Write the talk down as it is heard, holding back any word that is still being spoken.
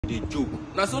dey joke.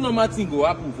 Na so normal thing go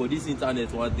happen for this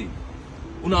internet one day.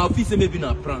 Una fit say maybe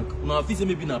na prank. Una fit say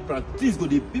maybe na prank. Things go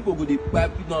dey, people go dey buy.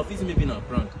 Una fit say maybe na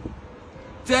prank.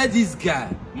 Tell this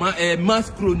guy, mass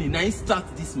crony, na him start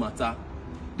this matter.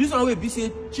 This one wey be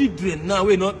say children now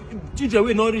wey not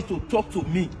ready to talk to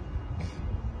me.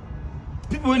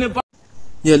 People wey never.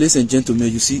 Yeah, ladies and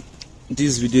gentlemen, you see,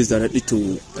 this video is directly to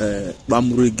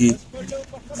Bamurege,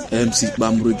 MC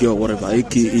Bamurege or whatever,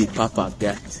 aka Papa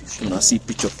guy. And I see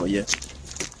picture for you.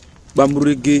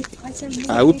 Bamurege,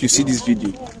 I hope you see this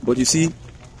video. But you see,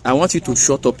 I want you to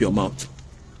shut up your mouth.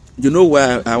 You know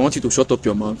why I want you to shut up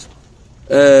your mouth?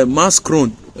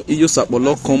 Mascron, you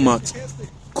sapolo come out,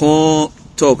 come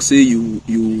talk, say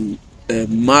you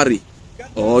marry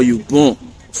or you born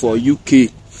for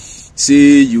UK.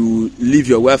 Say you leave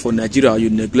your wife for Nigeria or you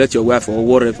neglect your wife or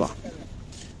whatever.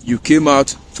 You came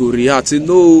out to react, say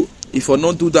no, if I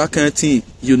not do that kind of thing,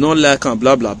 you not like and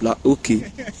blah blah blah. Okay.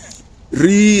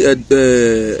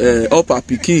 Upper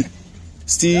Pikin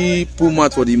still pull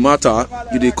out for the matter.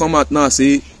 You they come out now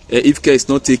say if care is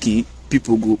not taking,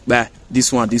 people go back.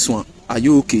 This one. Are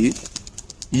you okay?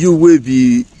 You will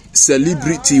be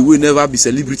celebrity, will never be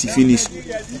celebrity finish.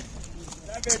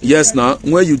 Yes, now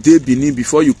when you dey Benin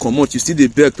before you come out, you still dey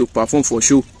beg to perform for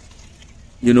show.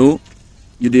 You know,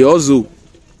 you dey also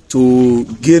to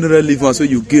gain relevance so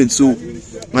you gain so,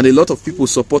 and a lot of people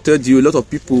supported you, a lot of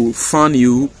people fan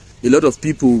you, a lot of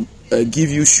people give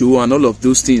you show and all of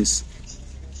those things.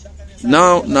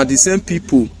 Now the same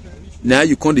people now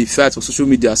you can't dey fight for social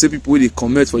media. Say people wey dey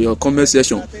comment for your comment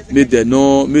section, make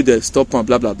them stop and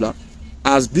blah blah blah.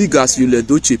 As big as Yul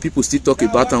Edochie, people still talk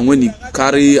about him when he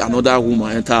carry another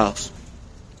woman enter house.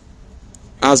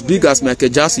 As big as Michael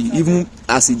Jackson, even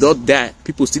as he don't die,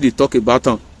 people still dey talk about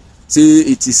him. Say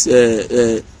it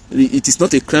is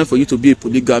not a crime for you to be a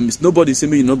polygamist. Nobody say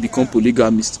me you not become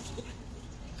polygamist.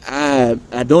 I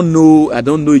don't know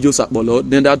Ijo Sapolo,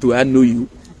 neither do I know you.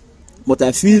 But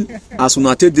I feel as soon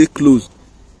as they close,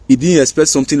 he didn't expect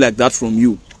something like that from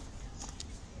you.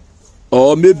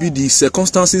 Or maybe the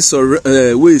circumstances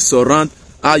wey surround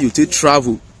how you take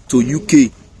travel to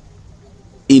UK.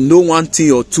 He know one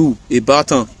thing or two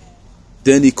about him.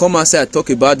 Then he come outside talk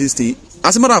about this thing.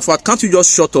 As a matter of fact, can't you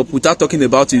just shut up without talking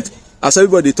about it? As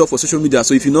everybody talk for social media,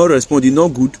 so if you not respond, it's not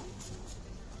good.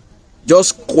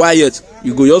 Just quiet.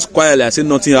 You go just quiet like say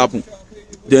nothing happened.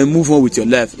 Then move on with your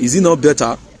life. Is it not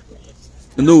better?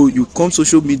 No, you come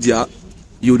social media.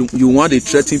 You want to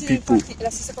threaten people.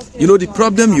 You know the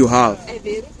problem you have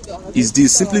is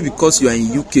this: simply because you are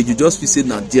in UK, you just feel say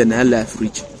na there na life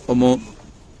rich.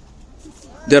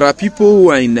 There are people who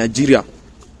are in Nigeria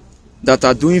that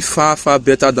are doing far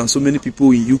better than so many people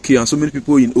in UK and so many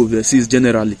people in overseas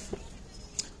generally.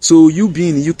 So you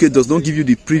being in UK does not give you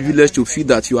the privilege to feel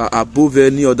that you are above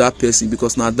any other person,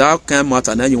 because now that kind of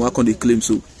matter now you want on the claim.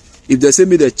 So if they say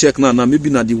me they check now maybe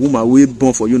now the woman will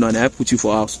born for you now and I put you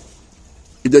for house.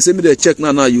 If they say me they check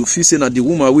now you feel say that the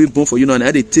woman will born for you now and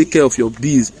they take care of your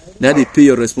bills, now they pay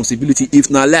your responsibility. If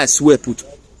now less swear put.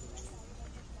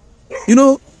 You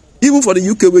know, even for the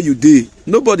UK where you dey,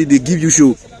 nobody they give you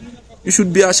show. You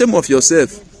should be ashamed of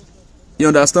yourself. You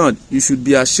understand? You should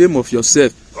be ashamed of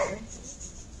yourself.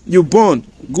 You born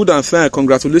good and fine.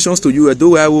 Congratulations to you.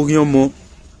 Though I will hear more.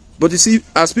 But you see,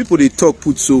 as people they talk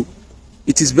put so,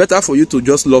 it is better for you to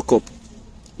just lock up.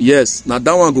 Yes, now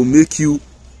that one will make you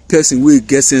person wey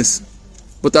get sense.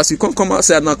 But as you come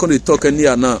outside now, come they talk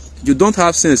anyhow now, you don't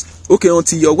have sense. Okay,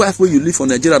 until your wife where you live for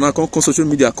Nigeria now come social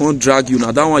media can't drag you.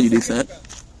 Now that one you defend.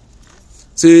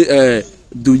 Say,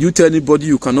 do you tell anybody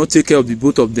you cannot take care of the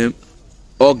both of them?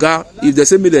 Oga, if they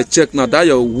say me they check now that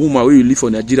your woman where you live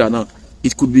for Nigeria now,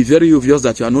 it could be very obvious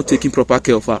that you are not taking proper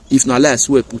care of her. If not, I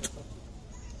swear put.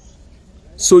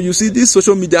 So you see this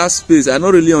social media space, I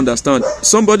don't really understand.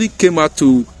 Somebody came out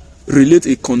to relate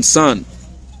a concern.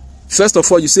 First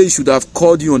of all, you say he should have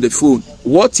called you on the phone.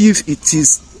 What if it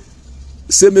is,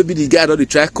 say maybe the guy that they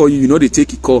try to call you, you know they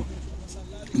take a call?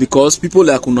 Because people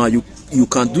like Una, you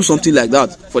can do something like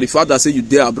that. For the fact that say you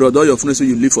there abroad, all your friends say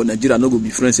you live for Nigeria, not going to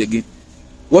be friends again.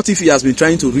 What if he has been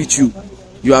trying to reach you?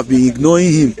 You have been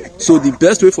ignoring him. So the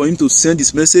best way for him to send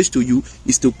this message to you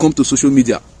is to come to social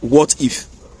media. What if?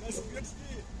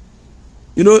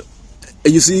 You know,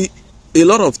 you see, a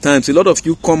lot of times, a lot of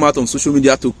you come out on social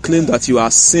media to claim that you are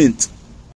saint.